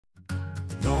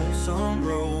some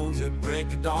roads at break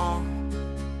of dawn,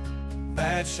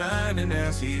 bad shining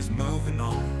as he's moving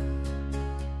on.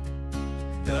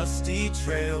 Dusty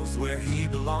trails where he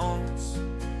belongs,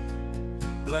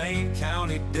 Blaine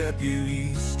County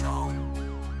deputy strong.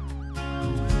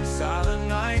 Silent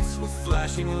nights with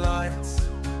flashing lights,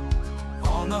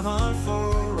 on the hunt for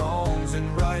wrongs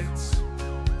and rights,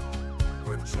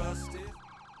 where trust is.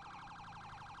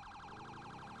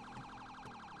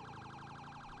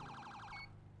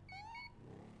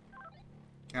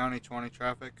 County 20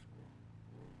 traffic.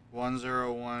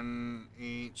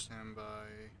 1018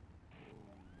 standby.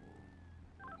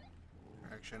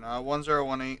 Correction.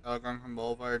 1018 Algonquin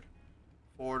Boulevard.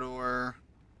 4-door,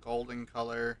 golden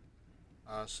color,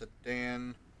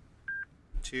 sedan.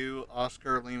 2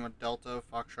 Oscar Lima Delta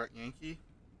Foxtrot Yankee.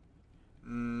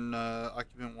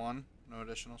 Occupant 1. No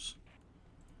additionals.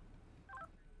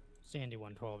 Sandy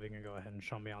 112, you can go ahead and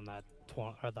show me on that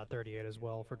that 38 as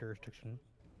well for jurisdiction.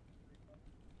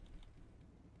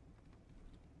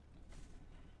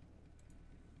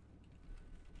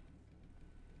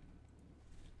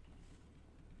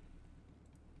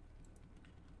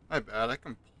 My bad, I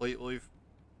completely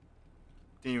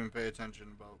didn't even pay attention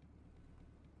about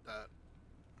that.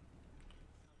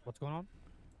 What's going on?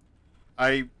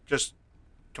 I just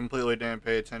completely didn't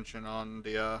pay attention on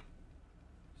the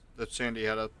that Sandy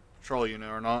had a patrol unit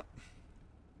or not.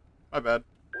 My bad.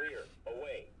 Rear,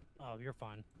 away. Oh, you're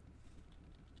fine.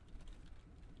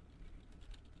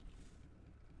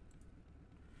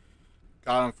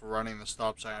 Got him for running the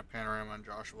stop sign at Panorama and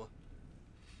Joshua.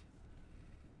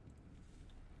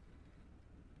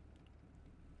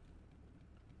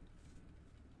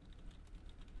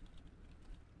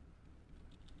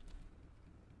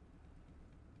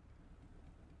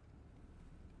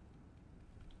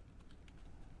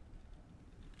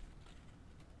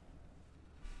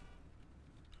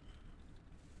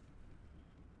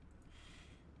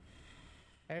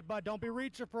 Hey, bud, don't be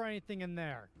reaching for anything in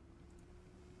there.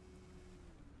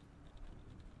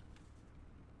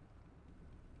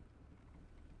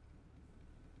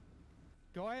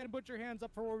 Go ahead and put your hands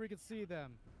up for where we can see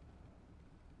them.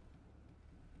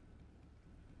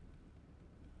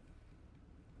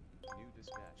 New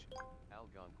dispatch,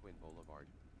 Algonquin Boulevard,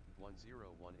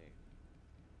 1018.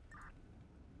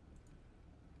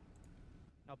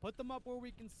 Now put them up where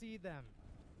we can see them,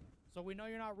 so we know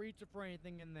you're not reaching for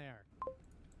anything in there.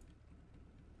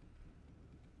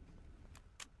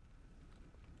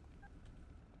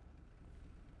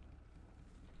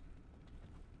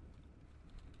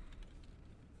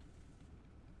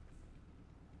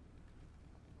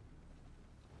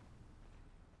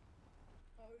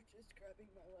 I was just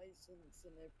grabbing my license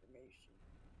and information.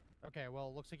 Okay, well,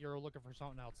 it looks like you're looking for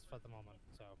something else at the moment,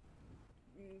 so.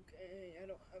 Okay, I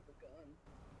don't have a gun.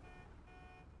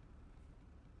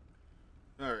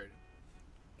 Alright.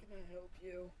 Can I help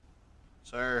you?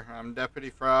 Sir, I'm Deputy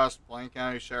Frost, Blaine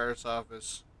County Sheriff's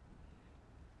Office.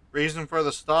 Reason for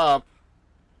the stop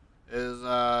is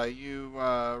you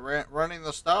running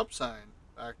the stop sign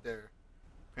back there.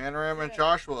 Panorama and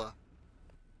Joshua.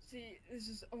 See, this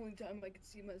is the only time I can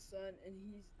see my son, and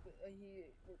he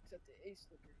works at the Ace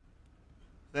Liquor.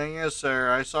 Thing is, sir,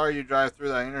 I saw you drive through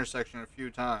that intersection a few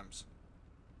times.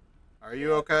 Are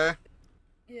you okay?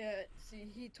 Yeah, see,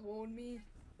 he told me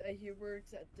that he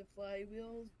works at the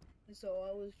Flywheels, and so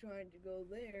I was trying to go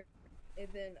there, and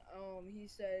then he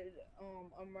said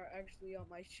I'm actually on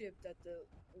my shift at the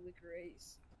Liquor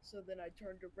Ace. So then I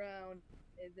turned around,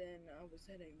 and then I was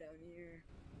heading down here.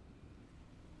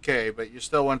 Okay, but you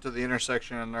still went to the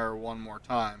intersection and there one more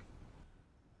time.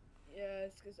 Yeah,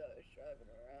 it's because I was driving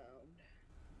around,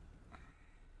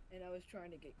 and I was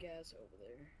trying to get gas over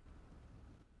there.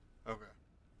 Okay.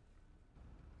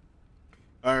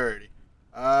 Alrighty.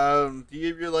 Do you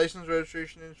have your license,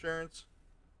 registration, insurance?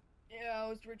 Yeah, I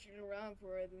was reaching around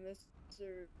for it, and this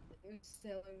sir was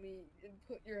telling me,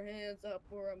 put your hands up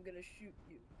or I'm gonna shoot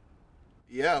you.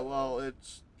 Yeah, well,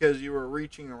 it's because you were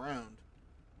reaching around.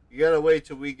 You gotta wait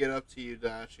till we get up to you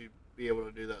to actually be able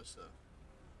to do that stuff.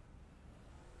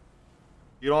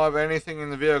 You don't have anything in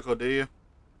the vehicle, do you?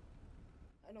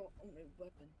 I don't own a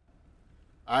weapon.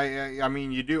 I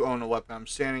mean, you do own a weapon.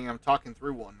 I'm talking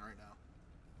through one right now.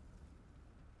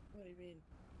 What do you mean?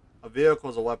 A vehicle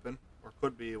is a weapon, or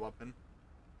could be a weapon.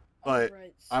 But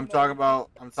Right, I'm talking about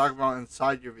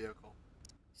inside your vehicle.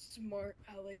 Smart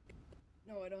Alec.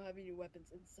 No, I don't have any weapons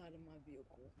inside of my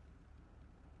vehicle.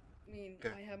 I mean,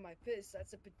 Okay. I have my fist.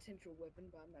 That's a potential weapon,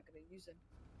 but I'm not gonna use it.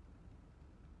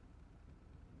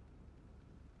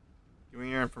 Give me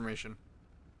your information.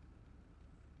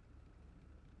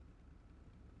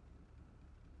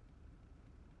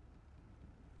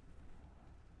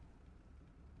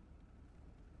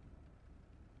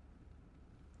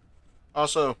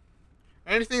 Also,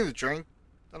 anything to drink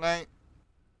tonight?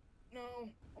 No,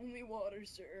 only water,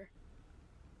 sir.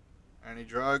 Any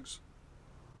drugs?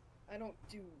 I don't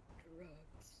do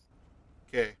drugs.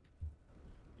 Okay.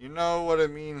 You know what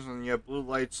it means when you have blue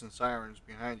lights and sirens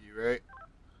behind you, right?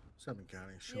 7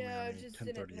 County, show Yeah, I me just on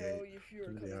didn't know 1038. if you were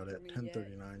Do the coming audit for me yet.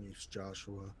 1039 East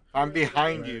Joshua. I'm You're a little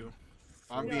behind bit- you. Red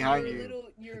I'm No, behind you're a you.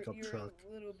 little, you're Pickup you're truck.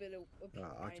 a little bit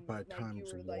behind Occupied me. Like you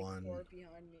times were like 1. far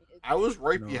behind me. I was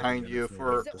right No behind you units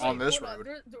for needed. on Wait, this hold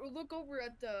road. on. Look over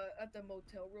at the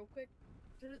motel real quick.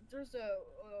 There's a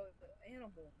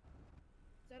animal.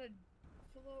 Is that a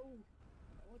buffalo?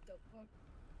 What the fuck?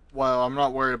 Well, I'm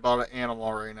not worried about an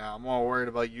animal right now. I'm more worried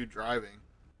about you driving.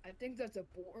 I think that's a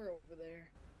boar over there.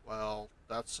 Well,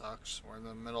 that sucks. We're in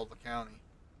the middle of the county.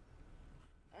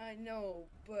 I know,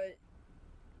 but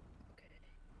okay.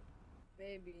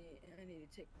 Maybe I need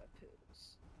to take my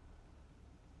pills.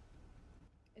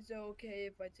 Is it okay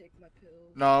if I take my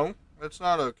pills? No, it's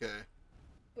not okay.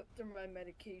 But they're my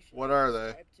medication. What are they?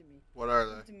 prescribed to me. What are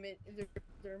they?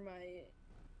 They're my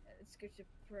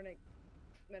schizophrenic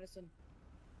medicine.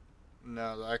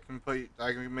 No, I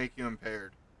can make you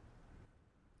impaired.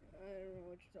 I don't know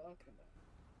what you're talking about.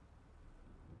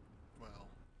 Well,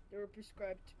 They were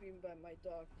prescribed to me by my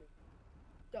doctor,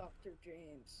 Dr.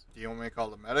 James. do you want me to call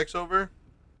the medics over?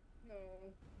 No.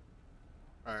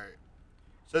 Alright.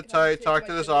 Sit Can I tight, take talk my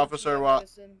to this pills, officer my while...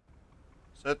 medicine?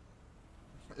 Sit.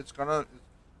 It's gonna...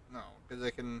 No, because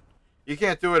they can... You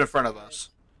can't do it in front of us.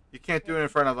 You can't do it in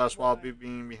front of us while Why?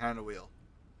 being behind the wheel.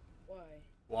 Why?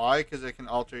 Why? Because it can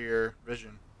alter your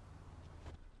vision.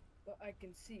 But I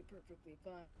can see perfectly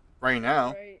fine. Right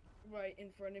now. Right in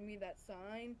front of me, that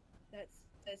sign that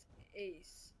says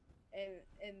Ace,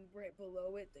 and right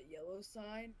below it, the yellow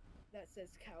sign that says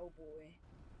Cowboy.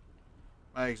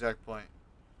 My exact point.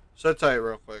 Sit tight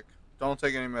real quick. Don't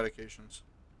take any medications.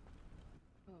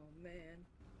 Oh man,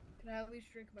 can I at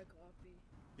least drink my coffee?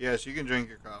 Yes, you can drink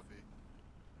your coffee.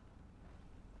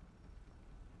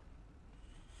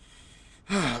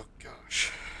 Oh,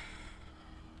 gosh.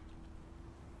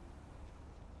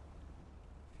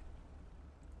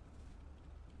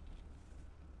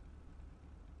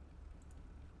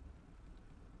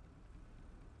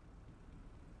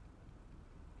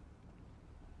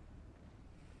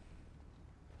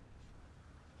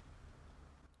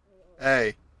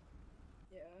 Hey,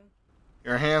 Yeah,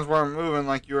 your hands weren't moving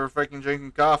like you were freaking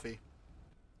drinking coffee.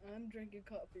 I'm drinking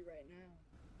coffee right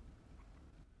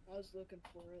now. I was looking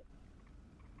for it.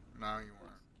 No, you It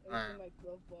weren't. was Alright. in my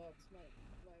glove box. My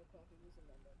coffee was in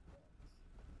my glove box.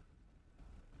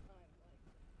 I'm like that.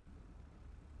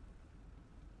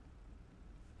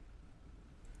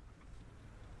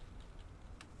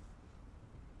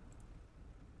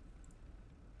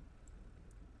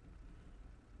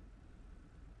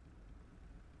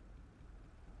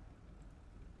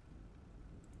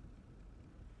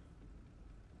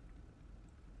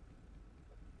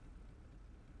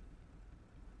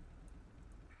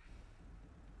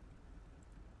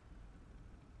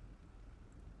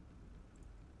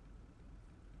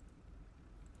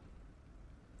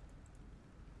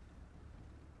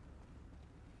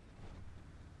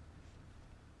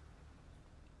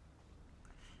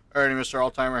 Alrighty,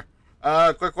 Mr.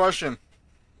 Altimer. Quick question.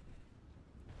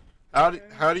 How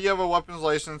do you have a weapons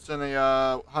license and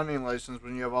a hunting license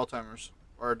when you have Alzheimer's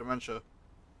or dementia?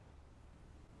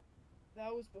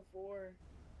 That was before.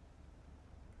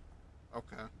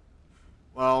 Okay.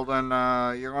 Well, then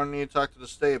you're going to need to talk to the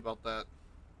state about that.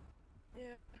 Yeah,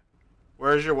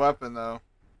 Where's your weapon, though?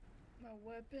 my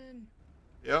weapon.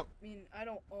 Yep. I mean, I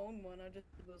don't own one. I just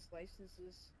have those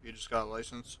licenses. You just got a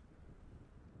license.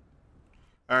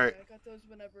 Alright. Yeah, I got those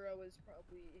whenever I was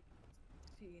probably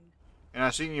 16. And I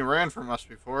seen you ran from us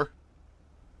before.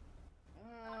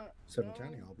 7 no,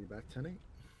 County, I'll be back 10-8.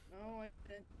 No, I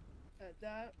didn't.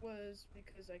 That was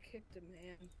because I kicked a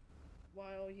man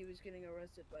while he was getting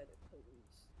arrested by the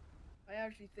police. I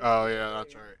actually think. Oh, he was yeah, a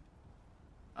that's lawyer. right.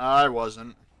 I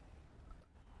wasn't.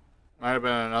 Might have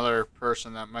been another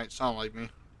person that might sound like me.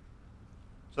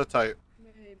 Sit tight.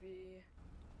 Maybe.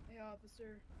 Hey,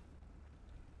 officer.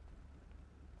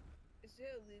 Is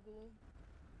it illegal?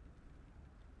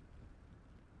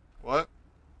 What?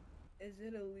 Is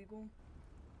it illegal?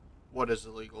 What is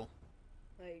illegal?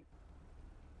 Like,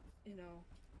 you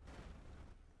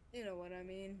know what I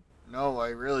mean. No, I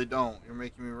really don't. You're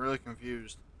making me really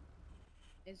confused.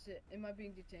 Am I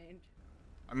being detained?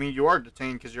 I mean, you are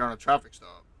detained because you're on a traffic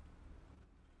stop.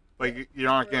 But you're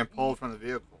not getting pulled from the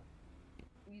vehicle.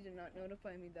 You did not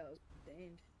notify me that I was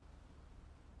detained.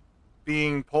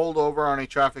 Being pulled over on a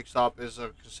traffic stop is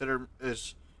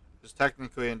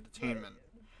technically a detainment.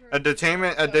 A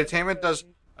detainment does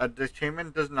Sorry. a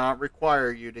detainment does not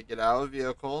require you to get out of the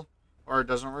vehicle, or it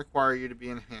doesn't require you to be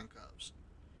in handcuffs.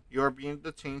 You are being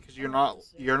detained because you're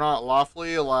not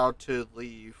lawfully allowed to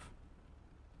leave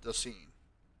the scene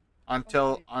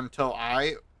Okay. until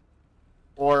I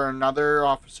or another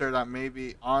officer that may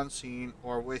be on scene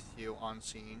or with you on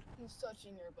scene. He's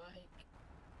touching your bike.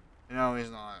 No,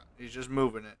 he's not. He's just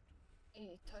moving it. He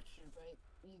touched your bike.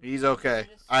 He's okay.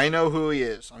 noticed? I know who he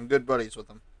is. I'm good buddies with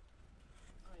him.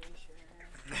 Are you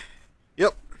sure?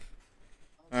 Yep.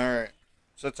 Okay. All right.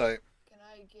 Sit tight. Can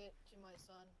I get to my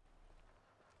son?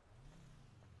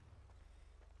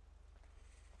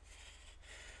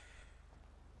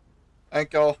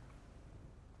 Thank y'all.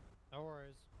 No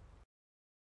worries.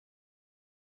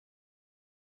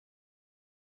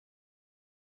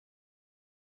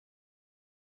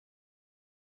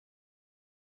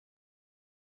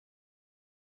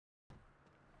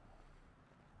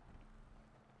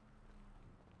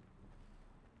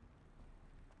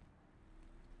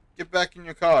 Get back in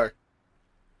your car.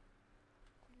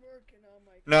 I'm working on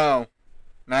my car. No.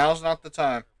 Now's not the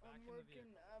time. Back in the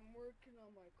vehicle. I'm working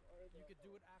on my car. You could do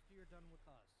it after you're done with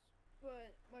us.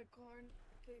 But my car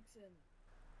kicks in.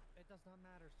 It does not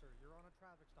matter, sir. You're on a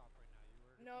traffic stop right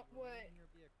now. Not you were what- in your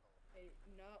vehicle. Hey,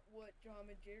 not what Tom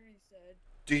and Jerry said.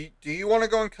 Do you want to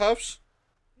go in cuffs?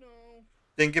 No.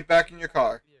 Then get back in your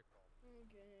car. Vehicle.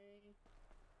 Okay.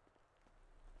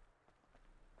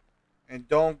 And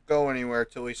don't go anywhere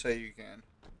till we say you can.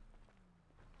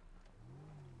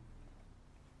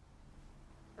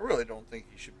 I really don't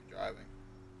think he should be driving.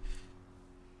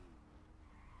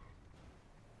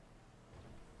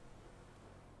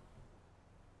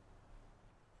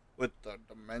 With the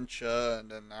dementia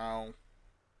and then now,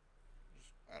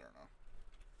 I don't know.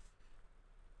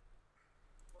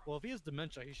 Well, if he has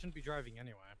dementia, he shouldn't be driving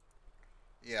anyway.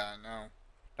 Yeah, I know.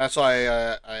 That's why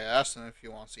I asked him if he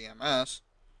wants EMS,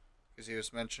 because he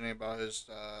was mentioning about his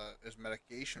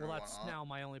medication Well, or that's whatnot. now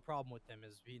my only problem with him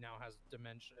is he now has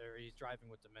dementia, or he's driving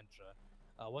with dementia.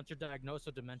 Once you're diagnosed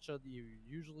with dementia, you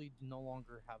usually no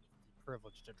longer have the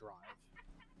privilege to drive.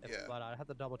 Yeah. But I have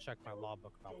to double check my law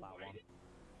book about that one.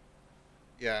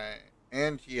 Yeah,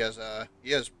 and he's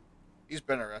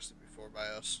been arrested before by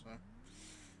us.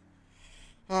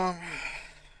 So.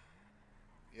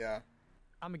 Yeah.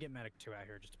 I'm gonna get medic 2 out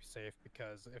here just to be safe,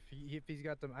 because if he's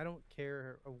got them, I don't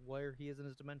care where he is in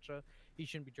his dementia, he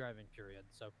shouldn't be driving. Period.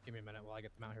 So give me a minute while I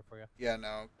get them out here for you. Yeah,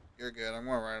 no, you're good. I'm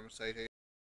gonna write him a citation.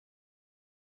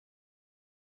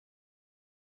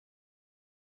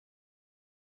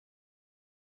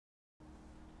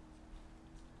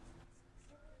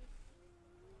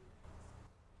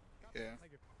 Yeah.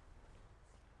 Thank you.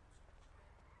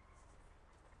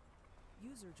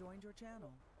 User joined your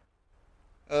channel.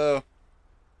 Oh.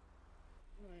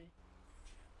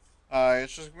 Why?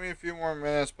 It's just gonna be a few more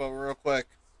minutes, but real quick.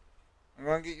 I'm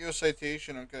gonna get you a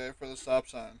citation, okay, for the stop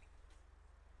sign.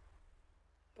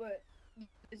 But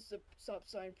it's the stop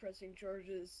sign pressing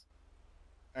charges.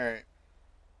 Alright.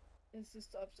 It's the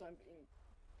stop sign being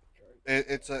charged.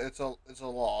 It's a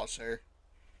law, sir.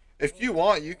 If you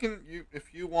want, if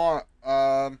you want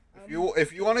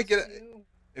to get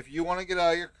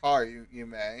out of your car, you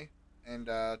may, and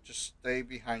just stay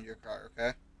behind your car,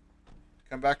 okay?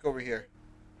 Come back over here.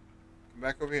 Come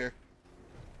back over here.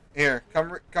 Here,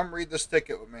 come read this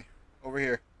ticket with me. Over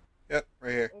here. Yep,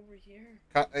 right here. Over here?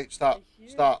 Hey, stop. Right here?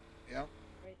 Stop. Yeah.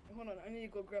 Wait, hold on. I need to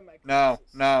go grab my No,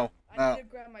 glasses. no, I no. need to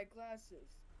grab my glasses.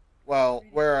 Well,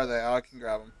 where are they? I can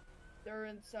grab them. They're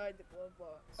inside the glove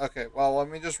box. Okay. Well, let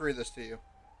me just read this to you.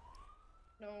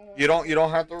 No. You don't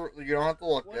have to look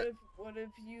What it. if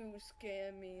you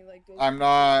scam me like those? I'm people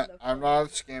on the not phone?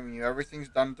 scamming you. Everything's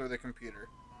done through the computer.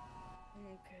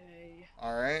 Okay.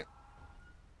 All right.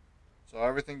 So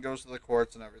everything goes to the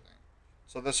courts and everything.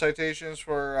 So the citations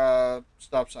for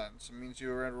stop signs. It means you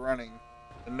were running.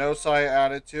 The notes I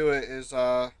added to it is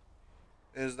that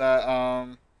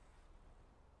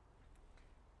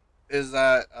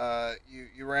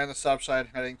you ran the stop sign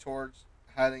heading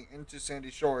into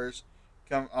Sandy Shores,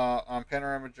 on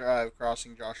Panorama Drive,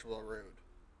 crossing Joshua Road.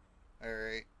 All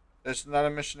right. This is not a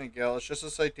mission to Gale. It's just a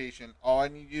citation. All I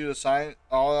need you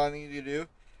to do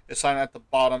is sign at the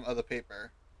bottom of the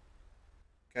paper.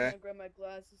 I'm Okay. gonna grab my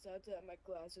glasses. I have to have my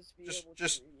glasses to be able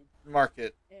Just to read. mark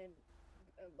it. And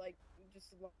like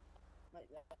just like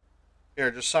that.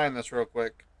 Here, just sign this real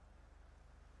quick.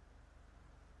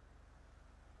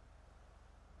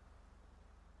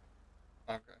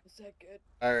 Okay. Is that good?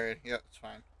 Alright. Yeah, it's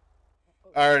fine.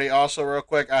 Oh, Alrighty. Also, real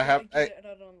quick, I have. I Hey, get it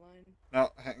out online. no,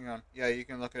 hang on. Yeah, you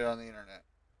can look it on the internet.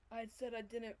 I said I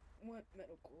didn't want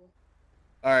medical.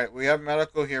 Alright, we have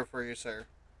medical here for you, sir.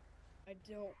 I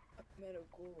don't have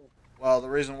medical. Well, the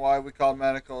reason why we call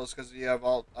medical is because you have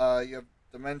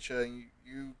dementia and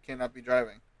you cannot be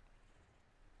driving.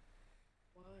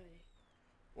 Why?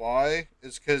 Why?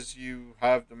 It's because you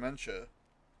have dementia.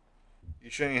 You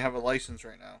shouldn't even have a license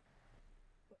right now.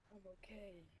 But I'm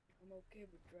okay. I'm okay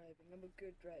with driving. I'm a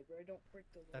good driver. I don't break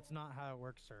the law. That's not how it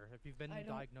works, sir. If you've been I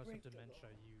don't diagnosed with break the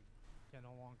dementia, law. you can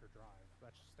no longer drive.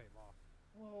 That's just state law.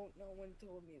 Well, no one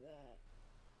told me that.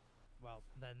 Well,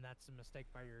 then that's a mistake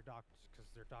by your doctors, because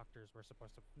their doctors were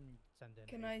supposed to send in.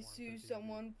 Can a I form sue to the DMV.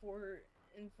 someone for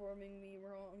informing me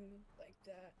wrong like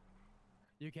that?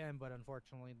 You can, but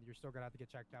unfortunately, you're still gonna have to get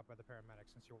checked out by the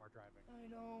paramedics since you are driving. I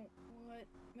don't want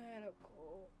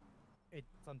medical.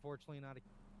 It's unfortunately not a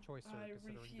choice, sir, I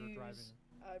considering you're driving.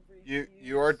 refuse. I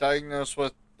You are refuse. diagnosed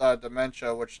with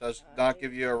dementia, which does not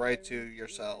give you a right to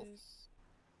yourself.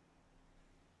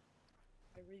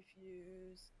 I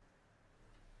refuse.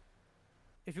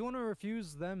 If you want to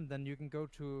refuse them, then you can go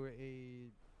to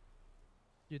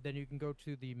then you can go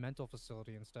to the mental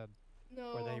facility instead,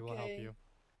 No, where they will help okay. you.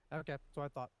 Okay, so I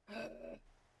thought.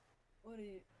 What do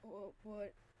you,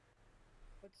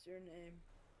 what's your name?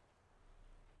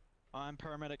 I'm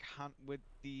paramedic Hunt with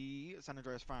the San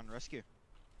Andreas Fire and Rescue.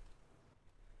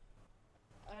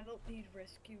 I don't need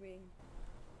rescuing.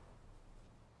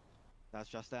 That's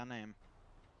just our name.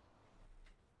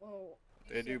 Well,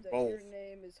 you They said do that both. your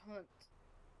name is Hunt,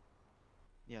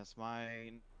 Yes,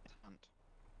 my Hunt.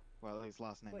 Well, his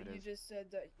last name but it you is. just said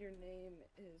that your name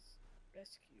is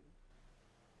Rescue.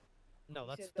 No, You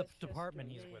that's said the that's just your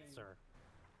department he's with, name. sir.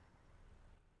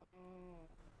 Oh.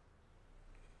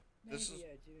 Maybe This is-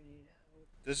 I do need help.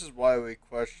 This is why we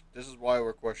question. This is why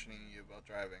we're questioning you about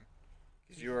driving,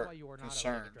 because This you is are why you are not allowed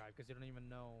concerned. to drive, because you don't even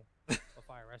know what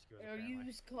fire rescue is. Are Apparently. you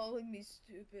just calling me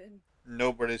stupid?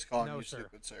 Nobody's calling No, you sir.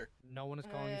 stupid, sir. No one is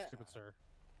calling you stupid, sir.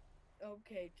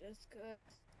 Okay, just cause.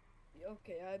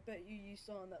 Okay, I bet you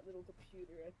saw on that little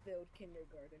computer I failed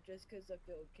kindergarten. Just cause I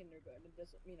failed kindergarten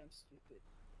doesn't mean I'm stupid.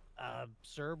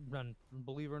 Sir, and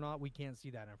believe it or not, we can't see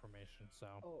that information, so.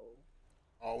 Oh.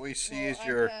 All we see Well, is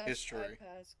your I history.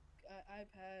 passed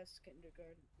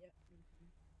kindergarten. Yep.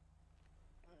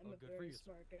 I'm Well, a good for very you, sir.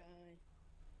 smart guy.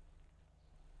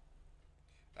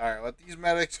 All right, let these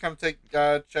medics come check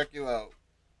you out.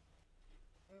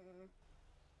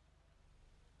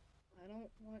 I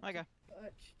don't want Okay. to be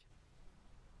touched.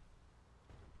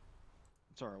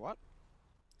 Sorry, what?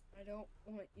 I don't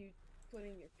want you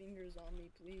putting your fingers on me,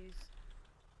 please.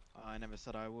 I never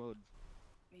said I would.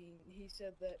 I mean, he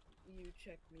said that you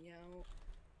checked me out.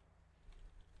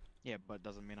 Yeah, but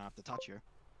doesn't mean I have to touch you.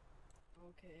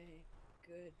 Okay,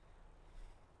 good.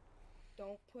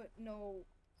 Don't put no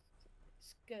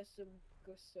skesso,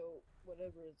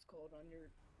 whatever it's called, on your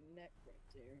neck right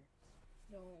there.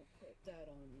 Don't put that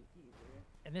on me either.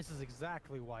 And this is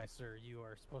exactly why, sir, you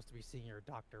are supposed to be seeing your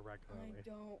doctor I regularly.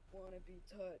 don't want to be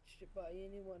touched by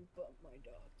anyone but my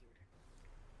doctor.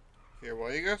 Here,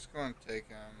 while you guys go and take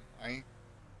him,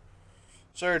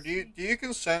 Sir, do you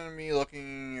consent to me looking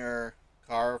in your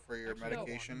car for your Actually,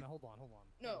 medication? Hold on.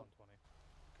 No. Hold on, 20.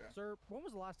 Okay. Sir, when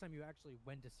was the last time you actually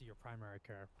went to see your primary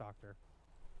care doctor?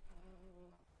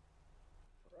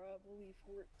 Probably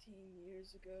 14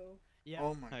 years ago. Yeah.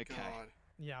 Oh my Okay. god.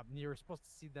 Yeah, you were supposed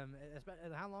to see them.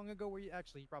 How long ago were you?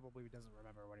 Actually, he probably doesn't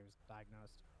remember when he was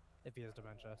diagnosed, if he has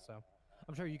dementia. So,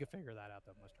 I'm sure you could figure that out,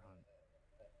 though, Mr. Hunt.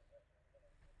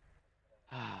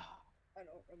 I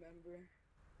don't remember.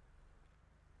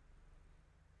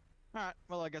 Alright,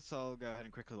 well I guess I'll go ahead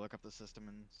and quickly look up the system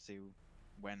and see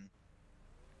when.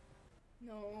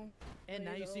 No. And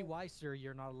now you see don't. why, sir,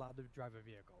 you're not allowed to drive a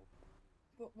vehicle.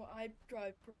 But I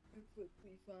drive perfectly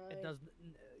fine. It does.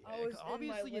 I was in my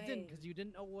Obviously, you didn't, lane. because you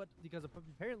didn't know what. Because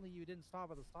apparently, you didn't stop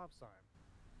at the stop sign.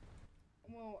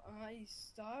 Well, I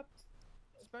stopped.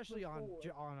 Especially on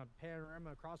before. on a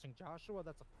panorama crossing Joshua,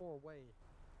 that's a four-way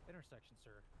intersection,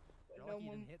 sir. But You're no lucky you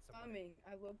one didn't hit somebody. coming.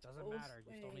 I looked Doesn't both matter.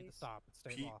 You still need to ways. stop. It's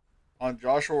state Pete. law. On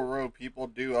Joshua Road, people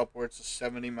do upwards to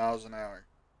 70 miles an hour.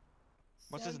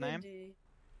 What's his name? 70.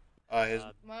 His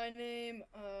My name,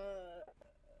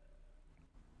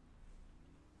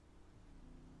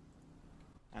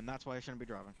 And that's why I shouldn't be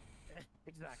driving.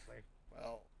 Exactly.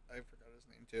 well, I forgot his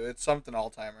name too. It's something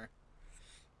Alzheimer.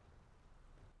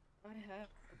 I have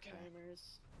Okay.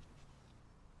 timers.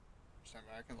 Stand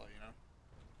by, I can let you know.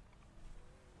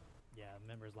 Yeah,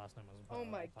 remember his last name was. Oh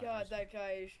my god, that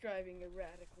guy is driving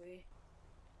erratically.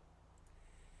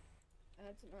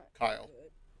 That's not Kyle.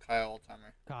 good. Kyle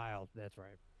Alzheimer. Kyle, that's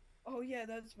right. Oh yeah,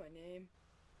 that's my name.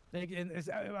 And it's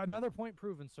another point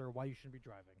proven, sir, why you shouldn't be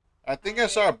driving. I think I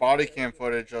saw a body cam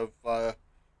footage of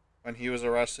when he was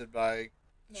arrested by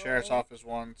sheriff's No. office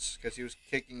once because he was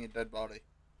kicking a dead body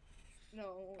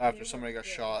No. after they somebody were got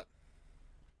dead. shot.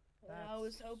 And I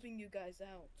was helping you guys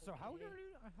out. So how are okay?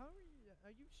 you? Are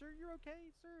you sure you're okay,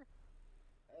 sir?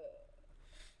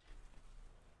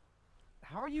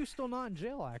 How are you still not in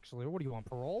jail? Actually, what are you on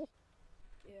parole?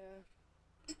 Yeah,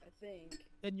 I think.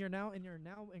 And you're now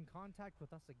in contact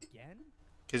with us again?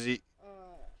 Because he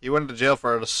Uh, went to jail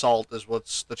for an assault is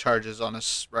what's the charges on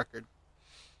his record.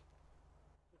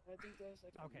 I think that was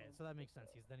like. a Okay, month so that makes sense.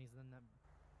 before. He's in that.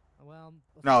 Well,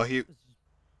 No, he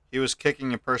was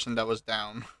kicking a person that was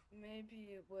down.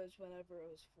 Maybe it was whenever I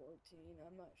was 14.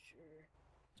 I'm not sure.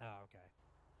 Oh, okay.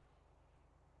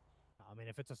 I mean,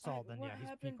 if it's assault, then what yeah, he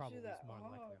happened probably to is that more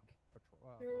likely hog? on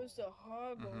patrol. There was a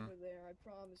hog Mhm. over there. I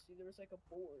promise you. There was like a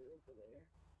boar over there.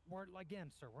 We're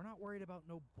again, sir. We're not worried about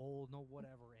no bull, no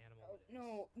whatever animal. Oh, it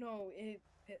is. no,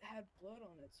 it had blood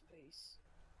on its face.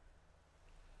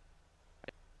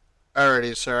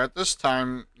 Alrighty, sir. At this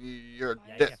time, you're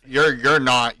Yeah, di- you're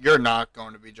not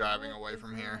going to be driving What away was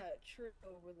from in here. That tree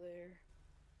over there.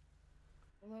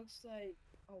 It looks like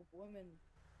a woman.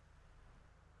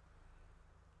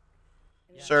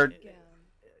 in a Sir- nightgown.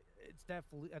 It's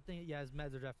definitely. I think yeah, his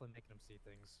meds are definitely making him see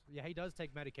things. Yeah, he does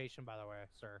take medication, by the way,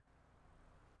 sir.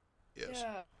 Yes.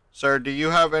 Yeah. Sir, do you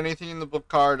have anything in the book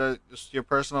car just your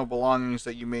personal belongings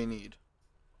that you may need?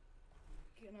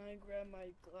 Can I grab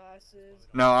my glasses?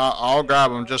 No, I'll my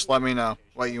grab them. Just coffee? let me know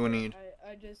what you Okay, need.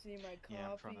 I just need my coffee.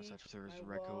 Yeah, I'm trying to search through his my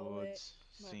wallet, records,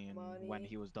 my seeing money, when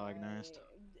he was diagnosed.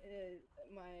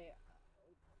 My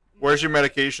Where's your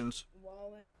medications?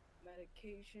 wallet,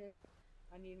 medication.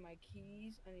 I need my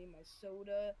keys. I need my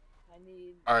soda. I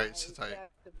need Alright, my sit tight.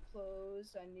 pack of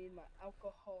clothes. I need my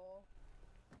alcohol.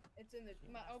 It's in the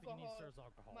The my last thing he needs, alcohol. sir, is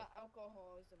alcohol. My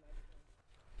alcohol is in my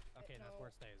trunk. Okay, that's no,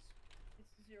 where it stays.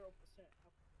 It's 0%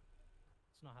 alcohol.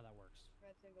 It's not how that works.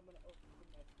 I think I'm gonna open my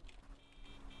trunk.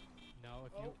 No,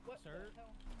 if Oh, you, what sir, the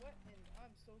hell? What?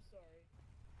 I'm so sorry.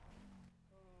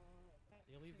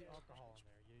 you leave the alcohol in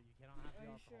there. You cannot have the Are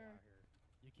you alcohol sure? out here.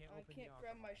 You can't I open can't the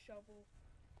grab alcohol. my shovel.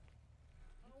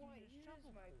 What Oh, do you need a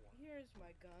shovel for? here's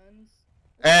my guns.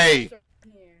 Hey! Start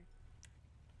Here.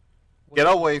 What, Get you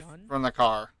have a away gun? from the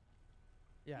car.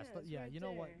 Yeah, Yeah, it's right you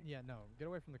know what? there. Yeah, no, get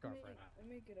away from the car for right now. Let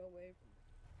me get away from.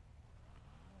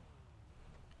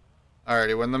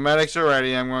 Alrighty, when the medics are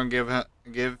ready, I'm going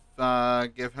to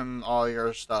give him all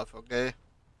your stuff. Okay.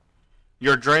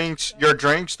 Your drinks you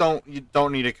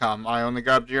don't need to come. I only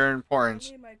grabbed your I importance.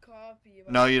 need my coffee. if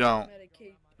No, I you need my don't.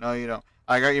 medication. No, you don't.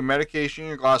 I got your medication,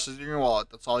 your glasses, and your wallet.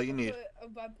 That's all you need.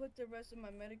 I put the rest of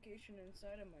my medication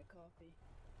inside of my coffee.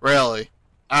 Really?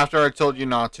 After I told you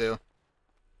not to.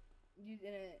 You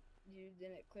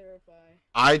didn't clarify.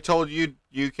 I told you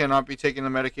you cannot be taking the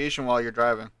medication while you're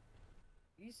driving.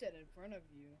 You said in front of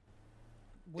you.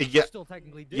 Which Yeah, you still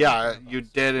technically did. yeah, in front of you us.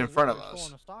 did in You're- front of you're us.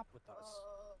 still on a stop with us.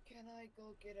 Can I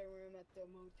go get a room at the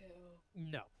motel?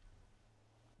 No.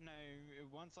 No,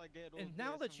 once I get all And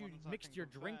now this that and you once I mixed can your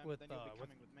drink confirm, with then you'll be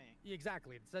coming with me.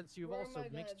 exactly. Since you've Where am also I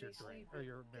gonna mixed be your drink or sleeping?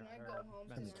 your Can I go home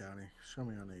Henry tonight? County. Show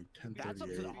me on a That's up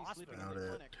to the 1038 hospital. out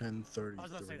Clinic. at 1033 I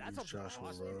was gonna say, that's up to the Joshua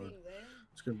hospital. Road. Sleeping there?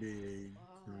 It's gonna be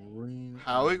a green.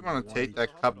 How are we and going to take white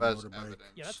that cup as motorbike. evidence?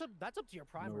 Yeah, that's up to your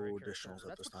primary No care, additionals sir.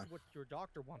 at That's this time. what your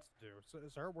doctor wants to do. So,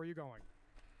 sir, where are you going?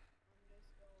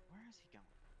 Where is he going?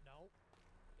 No.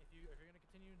 If you're gonna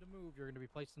continue to move, you're gonna be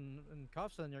placed in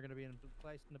cuffs, and you're gonna be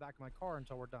placed in the back of my car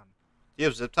until we're done. Do you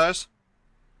have zip ties?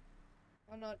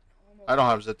 I'm not. I don't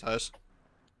have zip ties.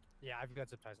 Yeah, I've got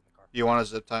zip ties in the car. You want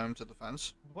to zip tie him to the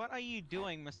fence? What are you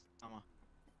doing, Mr. Summer?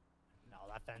 No,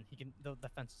 that fence. He can. The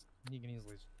fence. He can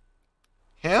easily.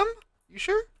 Him? You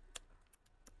sure?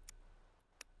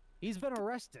 He's been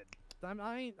arrested.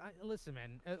 Listen,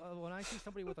 man. When I see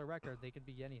somebody with a record, they could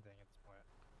be anything at this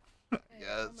point. Hey,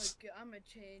 Yes. I'm a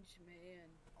changed man.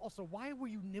 Also, why were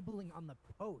you nibbling on the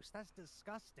post? That's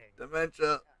disgusting.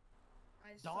 Dementia.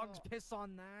 I Dogs saw, piss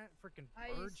on that. Freaking I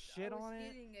birds s- shit I was on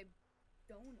it. eating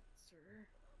a donut, sir.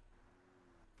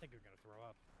 I think you're gonna throw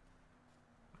up.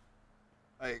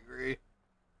 I agree.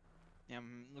 Yeah,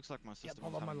 looks like my system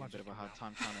hold is on, my having a lunch bit is of a coming hard out.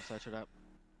 time trying to search it up.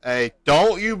 Hey,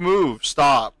 don't you move.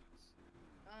 Stop.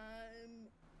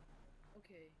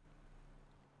 Okay.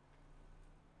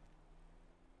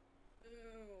 Moo.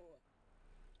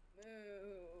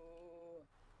 Moo.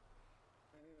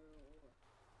 Moo.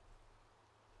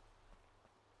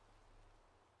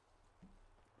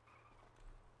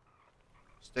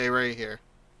 Stay right here.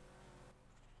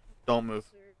 Don't move.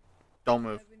 Officer, Don't do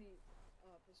you move. have any-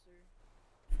 officer?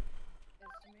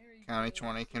 It's Mary County Jane,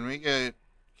 20. Can please. we get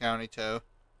County Tow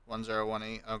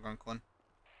 1018 Algonquin?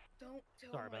 Don't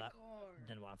tow Sorry my about that. car.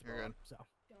 Didn't want to You're throw good. up. So.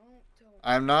 Don't tow.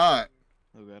 I'm not.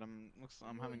 Oh god, I'm Well,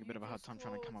 having a bit you of a hard just time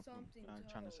trying to come called up and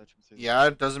something trying to tow. search him through. Yeah,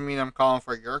 it doesn't mean I'm calling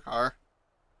for your car.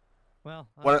 Well,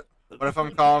 What if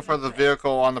I'm calling for the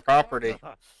vehicle on the property?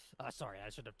 Sorry, I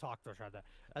should have talked to her that.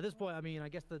 At this point, I mean, I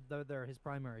guess his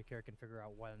primary care can figure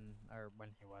out when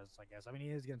he was. I guess. I mean, he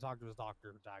is gonna talk to his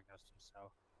doctor who diagnosed him.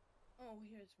 So. Oh,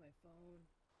 here's my phone.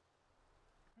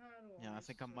 How do Yeah, I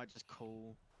think I might search? just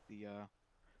call the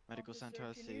medical Officer,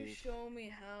 center, can see you if show me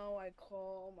how I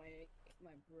call my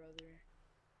brother?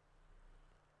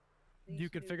 You These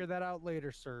can new- figure that out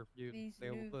later, sir. These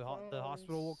The new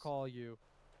hospital will phones. call you.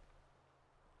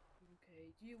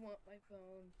 Okay, do you want my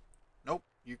phone? Nope,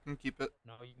 you can keep it.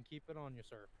 No, you can keep it on you,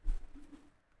 sir.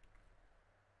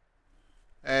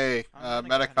 Hey, I'm gonna go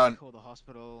medic ahead and hunt. call the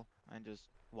hospital and just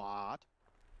what?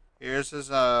 Here's his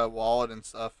wallet and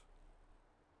stuff.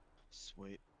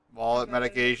 Sweet. Wallet, How about I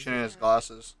medication, and his just-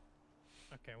 glasses.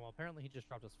 Okay, well, apparently he just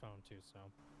dropped his phone too. So.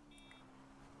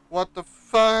 What the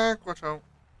fuck? Watch out.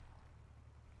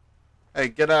 Hey,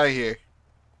 get out of here.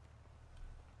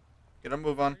 Get a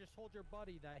move on. I just told your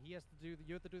buddy that he has to do.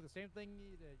 You have to do the same thing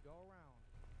you did. Go around.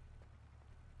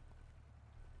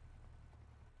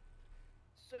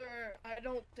 Sir, I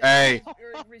don't think Hey. that's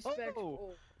very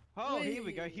respectful. Oh, here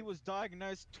we go. He Please. was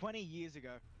diagnosed 20 years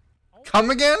ago. Oh Come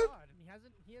my again? God, and he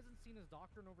hasn't seen his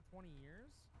doctor in over 20 years.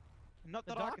 Not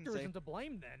The that I can doctor see. isn't to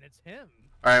blame then. It's him.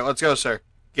 All right, let's go, sir.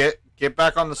 Get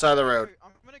back on the side of the road.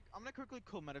 I'm gonna quickly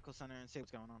call medical center and see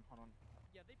what's going on. Hold on.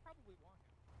 Yeah, they probably want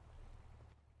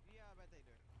him. Yeah, I bet they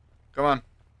do. Come on.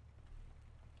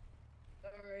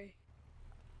 Sorry.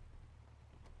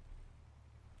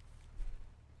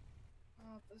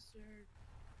 Officer.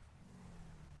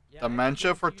 Yeah,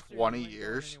 Dementia I for guarantee you, sir, 20 you ain't going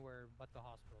years? anywhere but the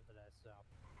hospital today, so.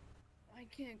 I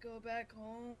can't go back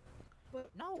home. But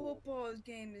No. football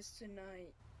game is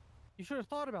tonight. You should have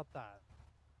thought about that.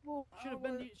 Well, Should have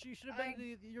been. You should have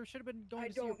been. You should have been going I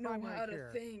to see your don't know primary how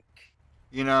care. to think.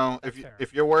 You know, That's fair.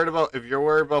 if you're worried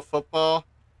about football,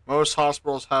 most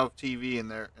hospitals have TV in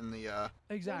the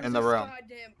Exactly. in the room.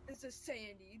 Goddamn, this is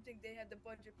Sandy. You think they had the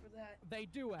budget for that? They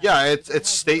do. Yeah, actually. it's They have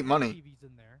state little money. TVs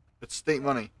in there. It's state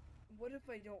money. What if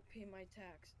I don't pay my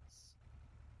taxes?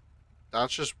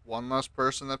 That's just one less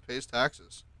person that pays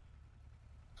taxes.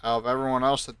 Out of everyone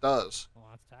else that does. Well,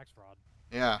 that's tax fraud.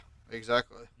 Yeah,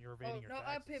 exactly. You're Oh evading your no,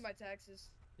 taxes. I pay my taxes.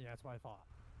 Yeah, that's what I thought.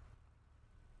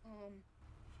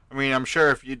 I mean, I'm sure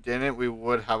if you didn't, we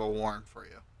would have a warrant for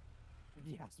you.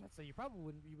 Yes, so you probably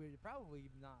wouldn't. You would probably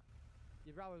not.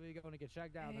 You'd probably be going to get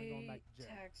checked out and then going back to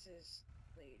jail. Taxes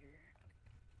later.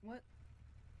 What?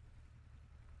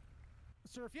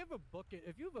 Sir, if you have a book,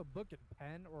 and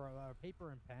pen or a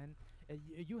paper and pen, and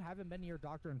you haven't been to your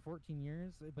doctor in 14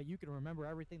 years, but you can remember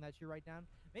everything that you write down.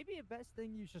 Maybe the best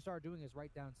thing you should start doing is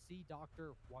write down "see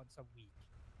doctor once a week."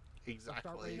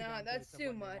 Exactly. Nah, down that's dates of too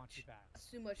when they want much. you back. That's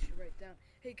too much to write down.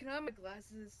 Hey, can I have my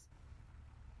glasses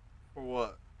For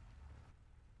what?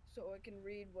 so I can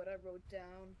read what I wrote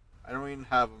down? I don't even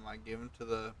have them. I gave them to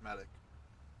the medic.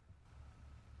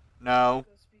 No.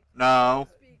 Go speak to No.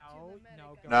 go speak to No, the medic. no,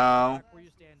 I go No. right back where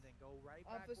you're standing. Go right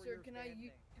back where Officer, you're can I standing.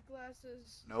 use your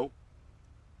glasses? Nope.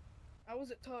 I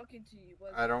wasn't talking to you,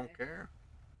 was I don't care.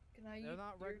 Can I They're use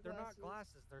not. your They're not glasses?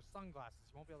 glasses. They're sunglasses.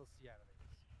 You won't be able to see out of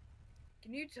these.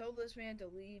 Can you tell this man to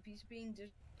leave? He's being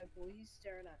disrespectful. He's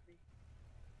staring at me.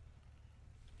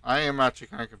 I am actually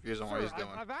kind of confused on what Sir, he's doing.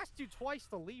 I've asked you twice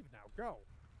to leave now. Go.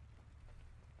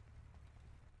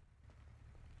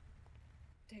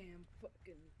 Damn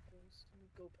fucking gross. Let me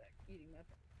go back eating my.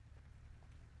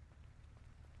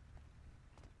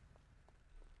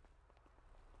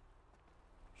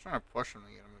 I'm trying to push him to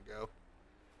get him to go.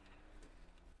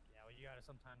 Yeah, well, you gotta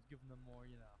sometimes give them more,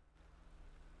 you know.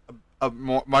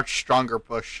 Much stronger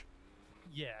push.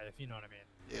 Yeah, if you know what I mean.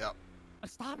 Yeah.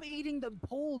 Stop eating the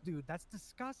pole, dude. That's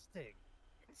disgusting.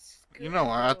 It's You know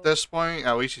what? At good, this point,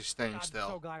 at least he's staying I'm so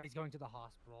still. glad he's going to the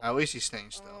hospital. At least he's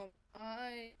staying still.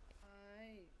 I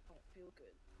don't feel good.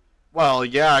 Well,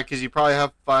 yeah, because you probably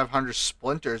have 500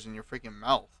 splinters in your freaking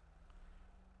mouth.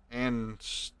 And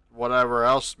whatever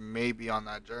else may be on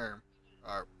that germ.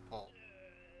 Or pulp.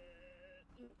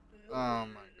 Oh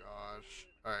my gosh.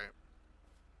 Alright.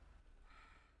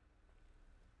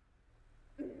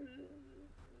 Okay,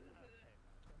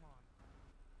 come on.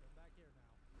 Come back here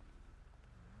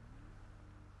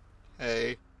now.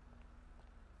 Hey.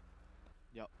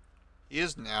 Yep. He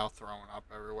is now throwing up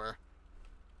everywhere.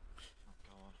 Oh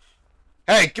god.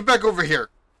 Hey, get back over here.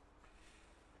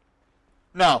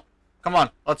 No. Come on,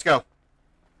 let's go.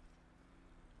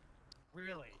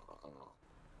 Really? Let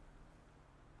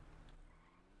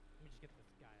me just get this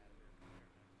guy out of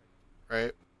here.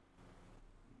 Right?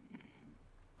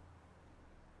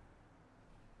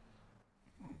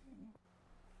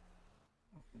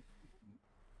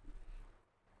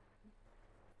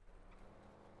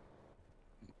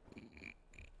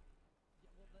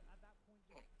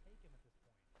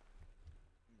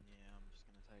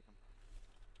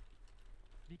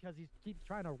 because he keeps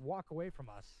trying to walk away from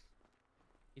us.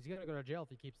 He's gonna go to jail if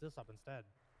he keeps this up instead.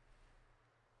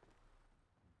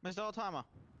 Mr. Oldtimer.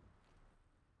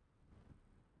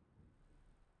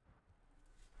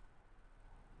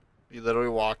 He literally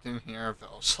walked in here and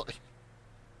fell asleep.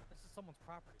 This is someone's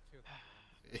property too.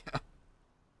 Yeah.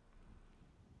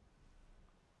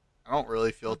 I don't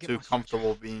really feel I'll get too my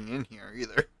comfortable being in here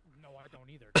either. No, I don't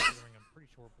either. Considering I'm pretty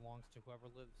sure it belongs to whoever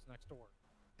lives next door.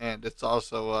 And it's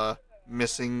also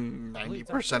missing I believe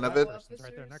 90% of that it. person's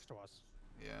right there next to us.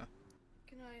 Yeah.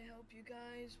 Can I help you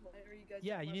guys? Why are you guys?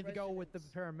 Yeah, at you my need to go with the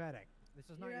residence? paramedic. This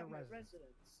is not You're your at my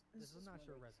residence. This is not my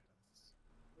your residence.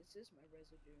 This is my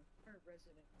residue. Or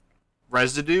resident.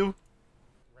 Residue?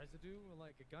 Residue,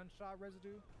 like a gunshot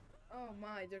residue. Oh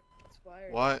my, there's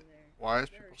fire What? in there. Why is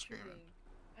They're people screaming? shooting.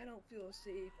 I don't feel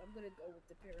safe. I'm gonna go with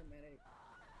the paramedic.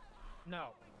 No.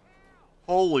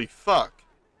 Holy fuck.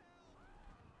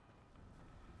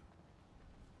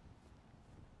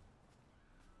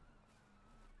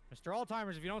 Mr.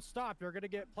 Alzheimer's, if you don't stop, you're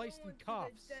gonna get placed in Going to the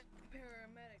cuffs. dead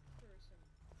paramedic person.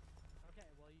 Okay,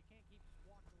 well you can't keep just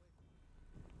walking away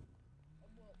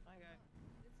from Well, Okay.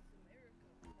 this is America,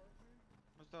 partner.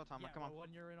 Mr. Oldtimer, yeah, come on. but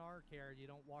when you're in our care, you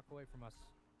don't walk away from us.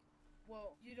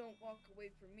 Well, you don't walk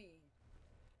away from me.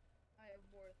 I have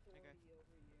more authority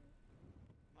over you.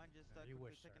 Mind just Yeah, you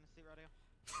quickly wish, sir. taking a seat right here.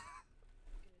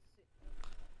 I'm gonna sit.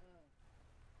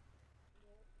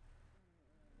 Well,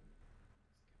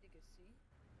 take a seat.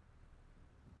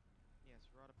 Yes,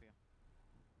 right up here.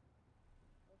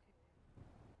 Okay.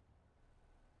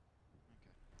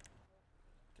 Okay.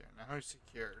 There, now he's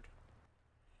secured.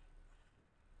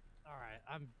 All right,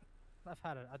 I've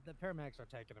had it. The paramedics are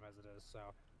taking him as it is,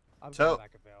 so I'm So-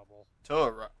 back available.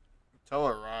 Till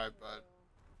arrived, but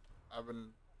I've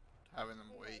been having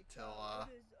them wait till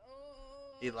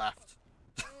he left.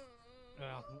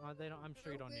 Well, they don't. I'm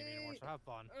sure you don't need me anymore. So have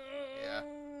fun. Yeah.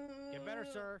 Get better,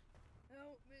 sir.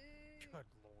 Help me. Good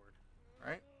lord.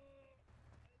 Right?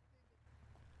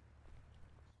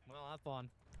 Well, have fun.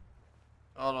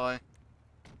 Totally.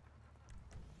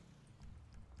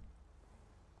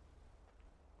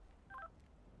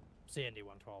 Sandy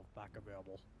 112 back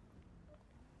available.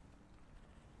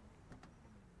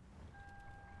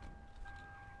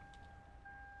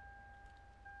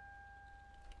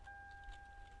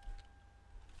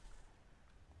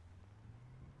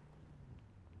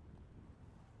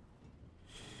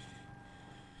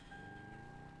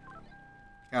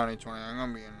 County 20, I'm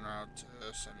gonna be en route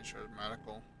to Sandy Shores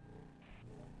Medical.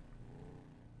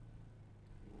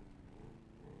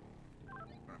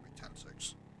 Gonna be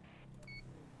 10-6.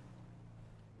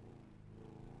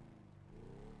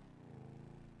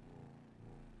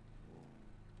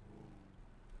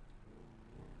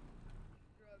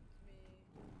 Drugged me.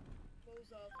 Those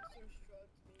officers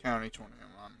drugged me. County 20,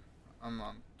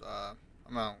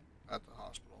 I'm out at the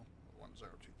hospital.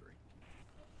 1023.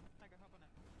 Okay, hop on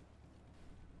it.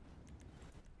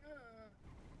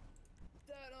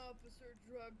 That officer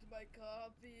drugged my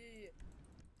coffee.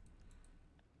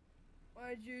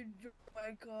 Why'd you drug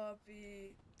my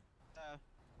coffee?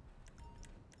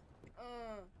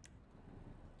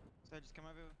 So just come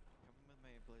with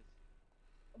me, please.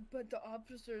 But the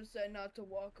officer said not to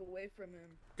walk away from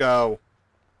him. Go.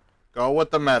 Go with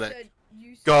the You medic. said-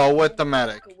 you Go said with the don't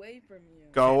medic. Walk away from you.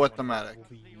 Go with the medic. Will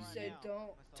be You said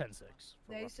don't. 10-6.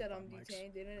 for They roughly said 5 I'm mics.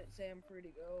 detained. They didn't say I'm free to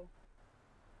go.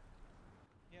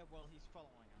 Yeah, well, he's following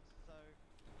us, so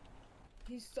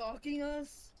He's stalking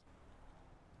us.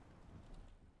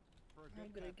 for a good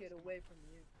I'm gonna purpose, get come on. away from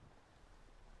you.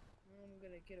 I'm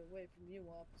gonna get away from you,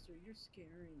 officer. You're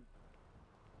scary.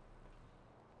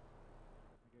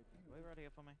 Wait right here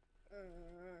for me.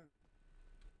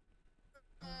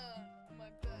 My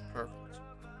back. Perfect.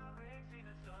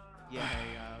 Yeah,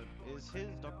 hey, is his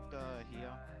doctor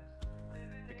here?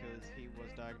 Because he was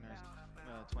diagnosed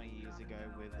 20 years ago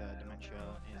with dementia.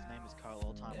 His name is Kyle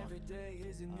Oldtimer.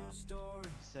 He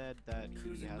said that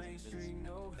he hasn't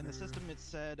visited. In the system, it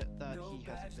said that he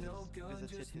hasn't visited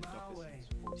his doctor since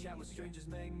 14 years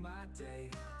ago.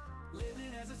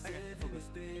 Living as a citizen in this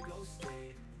big old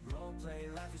state.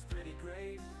 Roleplay life is pretty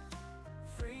great.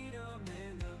 Freedom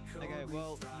in the code. Okay,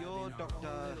 well, your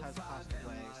doctor has passed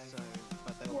away, so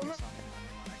but they will be signing one,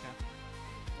 okay?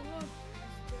 Fuck,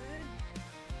 he's dead.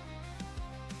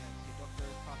 Yes, your doctor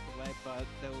has passed away, but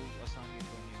they'll assign you to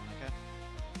a new one, okay?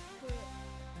 But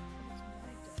it's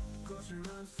my dad. Grocery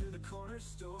runs to the corner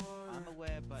store. I'm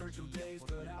aware, but he Virtual days,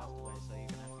 unfortunately but I passed away, so you're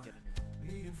gonna have to get a new one.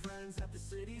 Meeting friends at the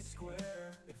city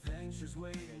square. Adventures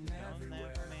waiting Go in there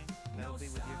everywhere. for me. They'll be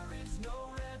with you. Sirens, no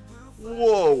red blue Oh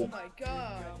Whoa! my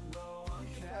god. roll on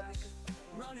You should cash. probably just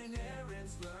Running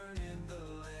errands, learning the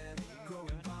land.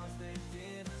 Growing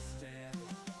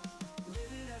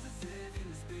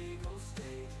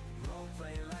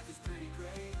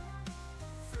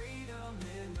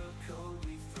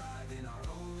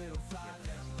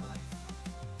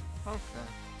Okay.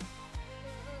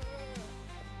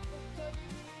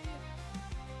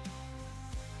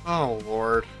 Oh,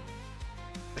 Lord.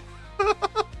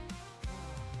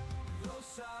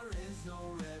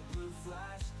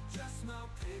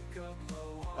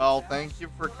 Well, thank you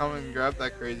for coming and grab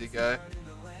that crazy guy.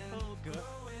 Oh, good.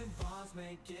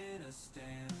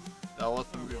 That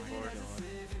wasn't before.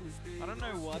 I don't know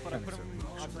why, but I put him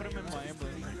in my ambulance.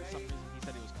 For some reason, he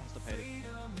said he was constipated.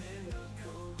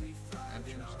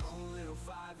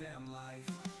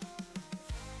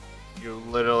 You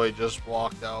literally just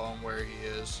walked out on where he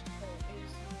is.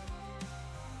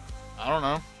 I don't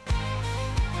know.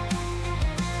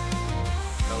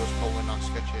 That was totally not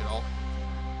sketchy at all.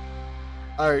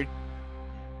 Alright.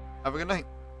 Have a good night.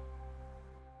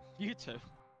 You too.